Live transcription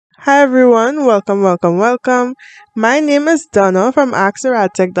Hi everyone, welcome. My name is Donna from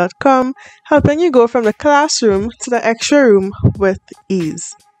AskRadTech.com, helping you go from the classroom to the extra room with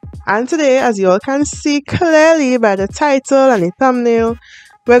ease. And today, as you all can see clearly by the title and the thumbnail,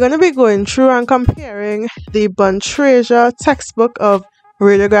 we're going to be going through and comparing the Bontrager textbook of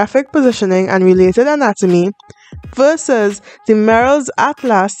radiographic positioning and related anatomy versus the Merrill's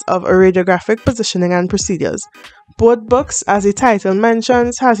Atlas of Radiographic Positioning and Procedures. Both books, as the title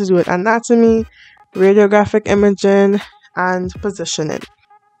mentions, has to do with anatomy, radiographic imaging, and positioning.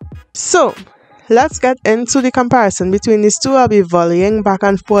 So, let's get into the comparison between these two. I'll be volleying back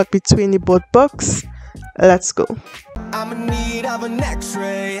and forth between the both books. Let's go. I'm in need of an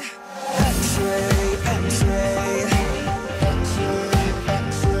X-ray.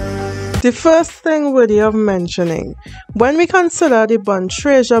 The first thing worthy of mentioning, when we consider the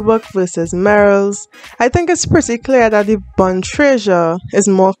Bontrager book versus Merrill's, I think it's pretty clear that the Bontrager is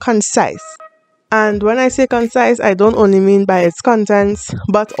more concise. And when I say concise, I don't only mean by its contents,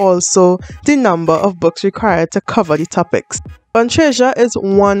 but also the number of books required to cover the topics. Bontrager is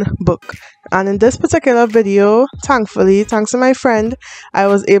one book, and in this particular video, thankfully, thanks to my friend, I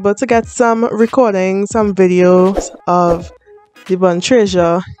was able to get some recordings, some videos of the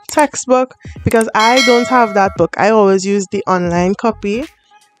Bontrager textbook because I don't have that book. I always use the online copy,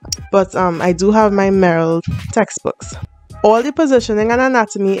 but I do have my Merrill textbooks. All the positioning and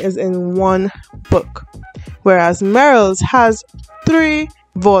anatomy is in one book, whereas Merrill's has 3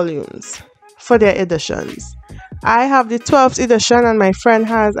 volumes for their editions. I have the 12th edition and my friend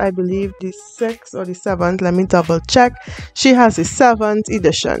has, I believe, the 6th or the 7th. Let me double check. She has the 7th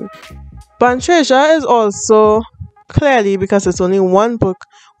edition. Bontrager is also, clearly because it's only one book,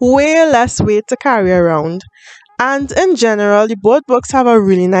 way less weight to carry around. And in general, the both books have a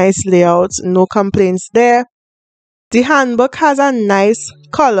really nice layout, no complaints there. The handbook has a nice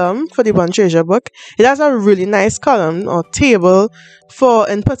column for the Bontrager book. It has a really nice column or table for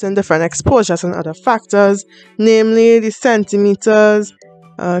inputting different exposures and other factors, namely the centimeters,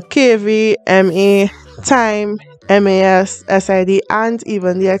 kV, MA, time, MAS, SID, and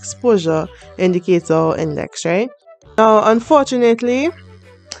even the exposure indicator or index, right? Now, unfortunately,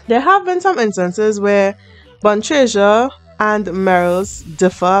 there have been some instances where Bontrager and Merrill's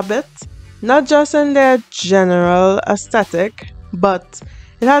differ a bit, not just in their general aesthetic, but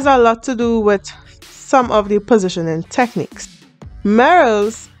it has a lot to do with some of the positioning techniques.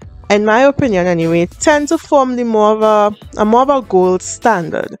 Merrill's, in my opinion anyway, tend to form the more of a gold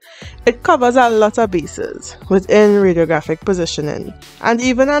standard. It covers a lot of bases within radiographic positioning and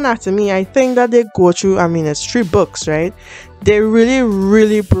even anatomy. I think that they go through, it's 3 books, right? They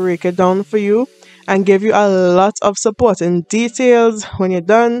really break it down for you and give you a lot of supporting details. When you're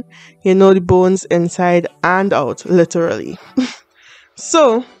done, you know the bones inside and out, literally.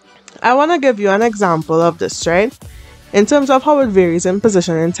 So, I want to give you an example of this, right? In terms of how it varies in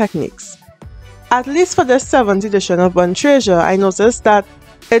positioning techniques. At least for the 7th edition of Bontrager, I noticed that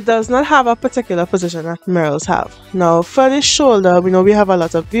it does not have a particular position that Merrill's have. Now, for the shoulder, we know we have a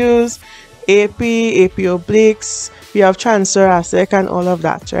lot of views, AP obliques, we have transthoracic and all of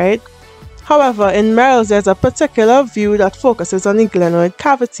that, right? However, in Merrill's, there's a particular view that focuses on the glenoid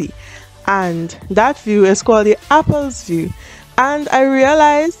cavity, and that view is called the Apple's view. And I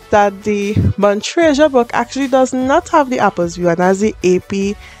realized that the Bontrager book actually does not have the Apple's view and has the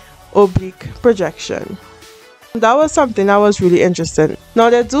AP oblique projection. That was something that was really interesting. Now,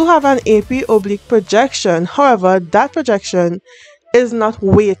 they do have an AP oblique projection, however, that projection is not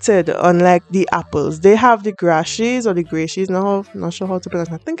weighted unlike the Apples. They have the Grashies or the Gracies, not sure how to pronounce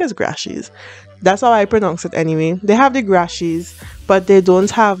it. I think it's Grashies. That's how I pronounce it anyway. They have the Grashies, but they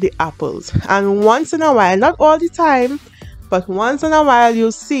don't have the Apples. And once in a while, not all the time, but once in a while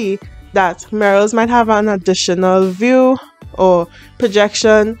you'll see that Merrill's might have an additional view or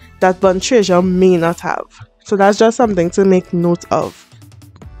projection that Bontrager may not have. So that's just something to make note of.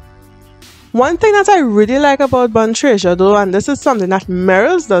 One thing that I really like about Bontrager though, and this is something that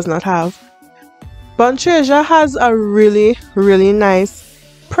Merrill's does not have, Bontrager has a really nice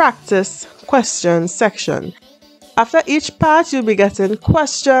practice question section. After each part, you'll be getting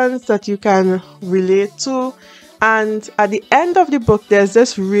questions that you can relate to. And at the end of the book, there's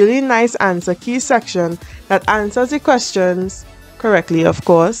this really nice answer key section that answers the questions correctly, of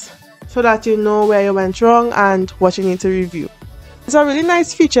course, so that you know where you went wrong and what you need to review. It's a really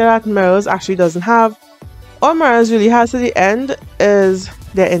nice feature that Merrill's actually doesn't have. All Merrill's really has to the end is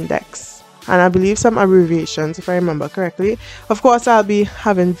their index, and I believe some abbreviations, if I remember correctly. Of course, I'll be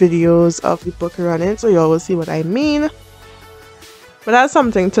having videos of the book running, so you all will see what I mean. But that's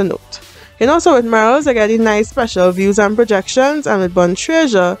something to note. So with Merrill's, you get the nice special views and projections, and with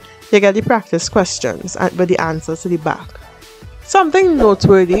Bontrager, you get the practice questions with the answers to the back. Something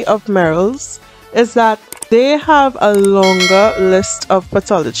noteworthy of Merrill's is that they have a longer list of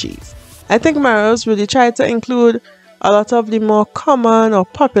pathologies. I think Merrill's really try to include a lot of the more common or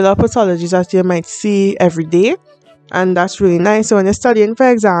popular pathologies that you might see every day, and that's really nice. So when you're studying for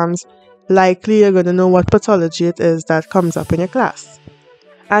exams, likely you're going to know what pathology it is that comes up in your class.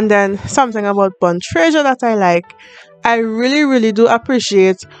 And then something about Bontrager that I like, I really do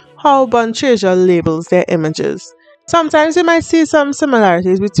appreciate how Bontrager labels their images. Sometimes you might see some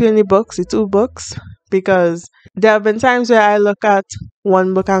similarities between the two books, because there have been times where I look at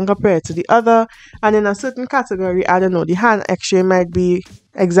one book and compare it to the other, and in a certain category, I don't know, the hand x-ray might be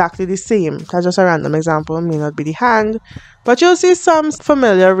exactly the same. That's just a random example, it may not be the hand, but you'll see some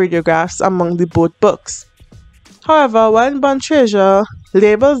familiar radiographs among the both books. However, when Bontrager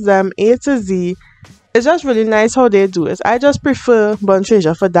labels them A to Z, it's just really nice how they do it. I just prefer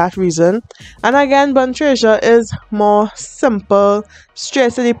Bontrager for that reason. And again, Bontrager is more simple,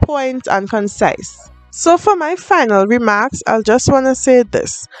 straight to the point, and concise. So for my final remarks, I'll just want to say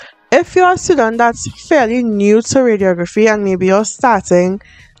this. If you're a student that's fairly new to radiography and maybe you're starting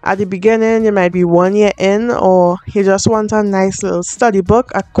at the beginning, you might be 1 year in, or you just want a nice little study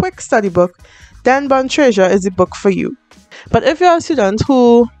book, a quick study book, then Bontrager is the book for you. But if you're a student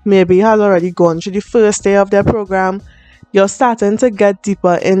who maybe has already gone through the first day of their program, you're starting to get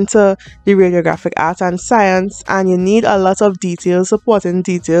deeper into the radiographic art and science, and you need a lot of details, supporting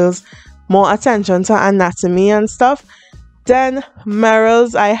details, more attention to anatomy and stuff, then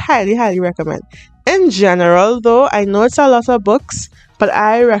Merrill's I highly recommend. In general though, I know it's a lot of books, but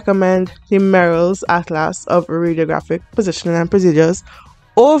I recommend the Merrill's Atlas of Radiographic Positioning and Procedures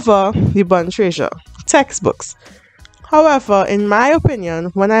over the Bontrager textbooks. However, in my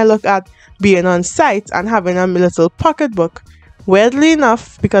opinion, when I look at being on site and having a little pocketbook, weirdly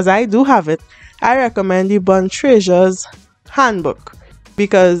enough, because I do have it, I recommend the Bontrager's handbook,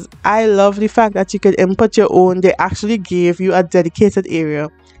 because I love the fact that you could input your own. They actually gave you a dedicated area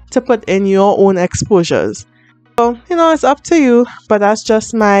to put in your own exposures. So, it's up to you, but that's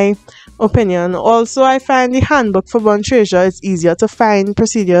just my opinion. Also, I find the handbook for Bontrager, it's easier to find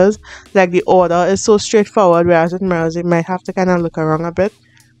procedures, like the order is so straightforward, whereas with Merrill's you might have to kind of look around a bit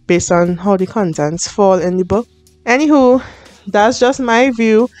based on how the contents fall in the book. Anywho, that's just my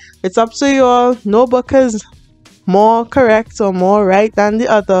view. It's up to you all. No book is more correct or more right than the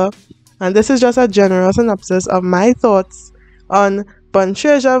other, and this is just a general synopsis of my thoughts on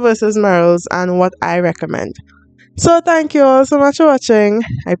Bontrager versus Merrill's and what I recommend. So thank you all so much for watching.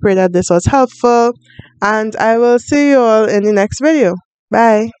 I pray that this was helpful, and I will see you all in the next video.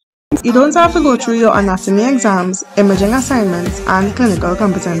 Bye. You don't have to go through your anatomy exams, imaging assignments, and clinical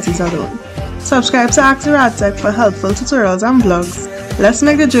competencies alone. Subscribe to Rad Tech for helpful tutorials and vlogs. Let's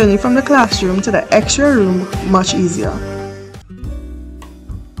make the journey from the classroom to the X-ray room much easier.